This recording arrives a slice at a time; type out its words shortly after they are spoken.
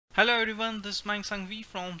Hello everyone, this is Mike Sangvi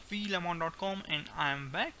from vlemon.com and I am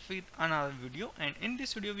back with another video, and in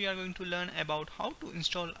this video we are going to learn about how to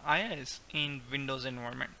install IIS in Windows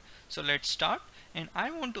environment. So let's start, and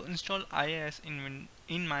I want to install IIS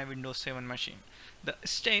in my Windows 7 machine. The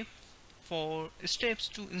steps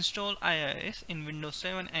to install IIS in Windows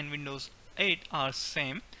 7 and Windows 8 are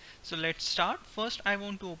same. So let's start. First I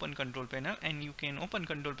want to open control panel, and you can open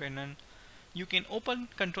control panel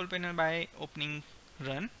by opening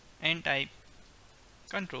run and type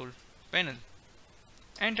control panel,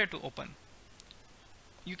 enter to open.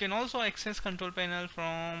 You can also access control panel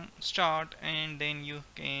from start, and then you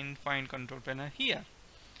can find control panel here.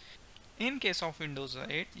 In case of Windows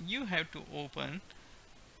 8, you have to open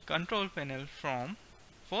control panel from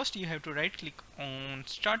first. You have to right click on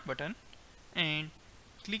start button and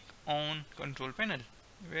click on control panel.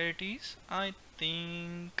 Where it is? I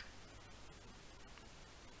think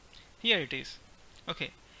here it is.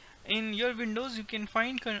 Okay, in your Windows you can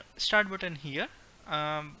find start button here,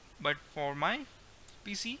 but for my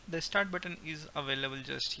PC the start button is available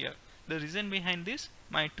just here. The reason behind this,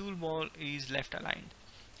 my toolbar is left aligned.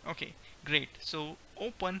 Okay, great. So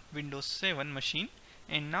open Windows 7 machine,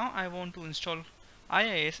 and now I want to install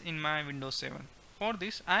IIS in my Windows 7. For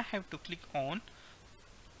this I have to click on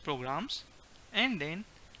programs and then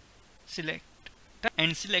select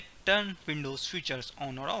turn Windows features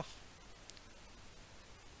on or off.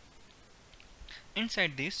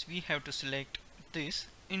 Inside this we have to select this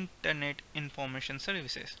Internet Information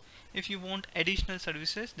Services. If you want additional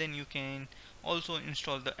services, then you can also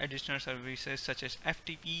install the additional services such as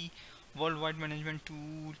FTP, Worldwide Management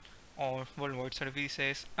Tool, or Worldwide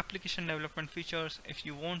Services, Application Development Features. If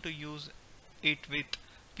you want to use it with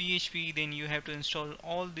PHP, then you have to install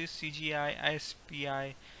all this CGI,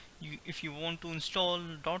 ASPI. If you want to install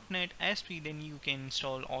 .NET ASP, then you can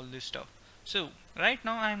install all this stuff. So right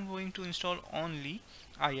now I am going to install only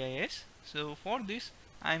IIS. So for this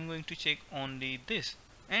I am going to check only this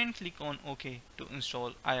and click on OK to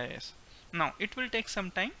install IIS. Now it will take some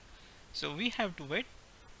time, so we have to wait.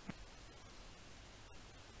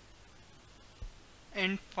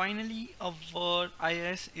 And finally our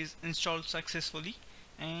IIS is installed successfully,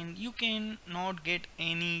 and you can not get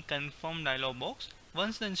any confirm dialog box.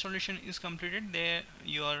 Once the installation is completed, there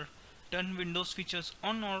your turn Windows features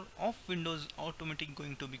on or off Windows automatic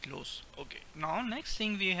going to be closed. Okay, now next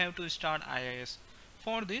thing we have to start IIS.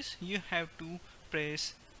 For this you have to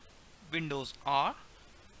press Windows R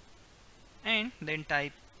and then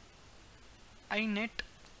type inet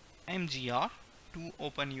mgr to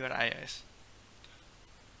open your IIS.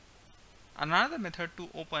 Another method to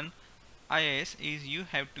open IIS is you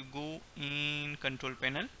have to go in control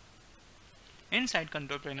panel. Inside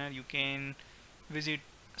control panel you can visit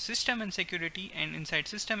system and security, and inside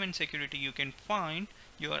system and security you can find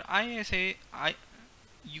your IIS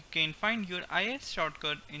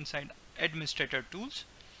shortcut inside administrator tools,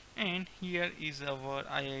 and here is our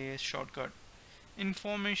IIS shortcut,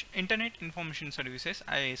 Internet Information Services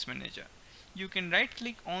IIS Manager. You can right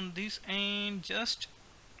click on this and just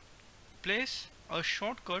place a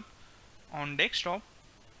shortcut on desktop,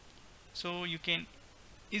 so you can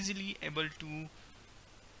easily able to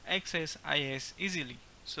access IIS easily.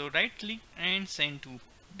 So right click and send to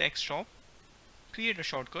desktop, create a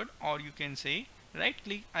shortcut, or you can say right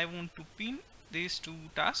click, I want to pin this to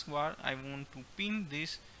taskbar, I want to pin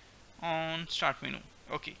this on start menu.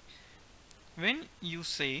 Okay, when you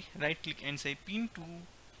say right click and say pin to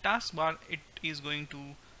taskbar, it is going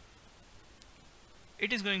to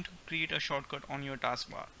create a shortcut on your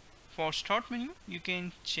taskbar. For start menu you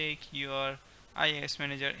can check your IIS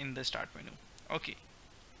manager in the start menu. Okay,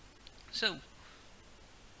 so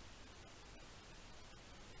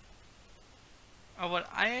our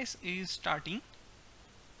IIS is starting.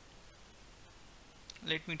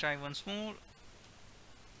 Let me try once more.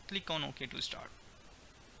 Click on OK to start.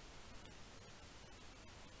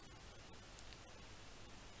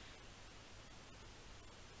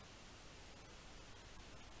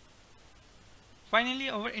 Finally,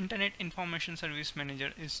 our Internet Information Service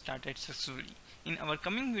Manager is started successfully. In our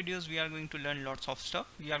coming videos, we are going to learn lots of stuff.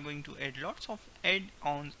 We are going to add lots of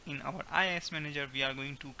add-ons in our IIS Manager. We are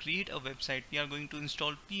going to create a website. We are going to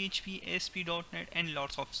install PHP, ASP.NET, and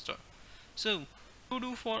lots of stuff. So, to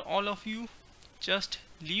do for all of you, just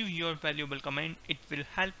leave your valuable comment. It will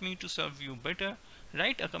help me to serve you better.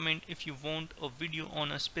 Write a comment if you want a video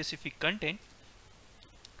on a specific content.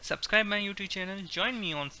 Subscribe my YouTube channel, join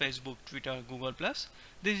me on Facebook, Twitter, Google+.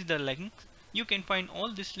 This is the link. You can find all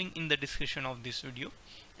this link in the description of this video,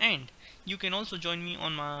 and you can also join me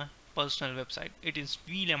on my personal website. It is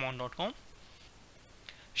vlemon.com.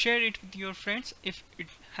 Share it with your friends. If it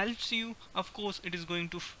helps you, of course it is going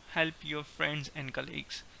to help your friends and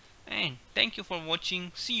colleagues. And thank you for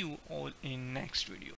watching. See you all in next video.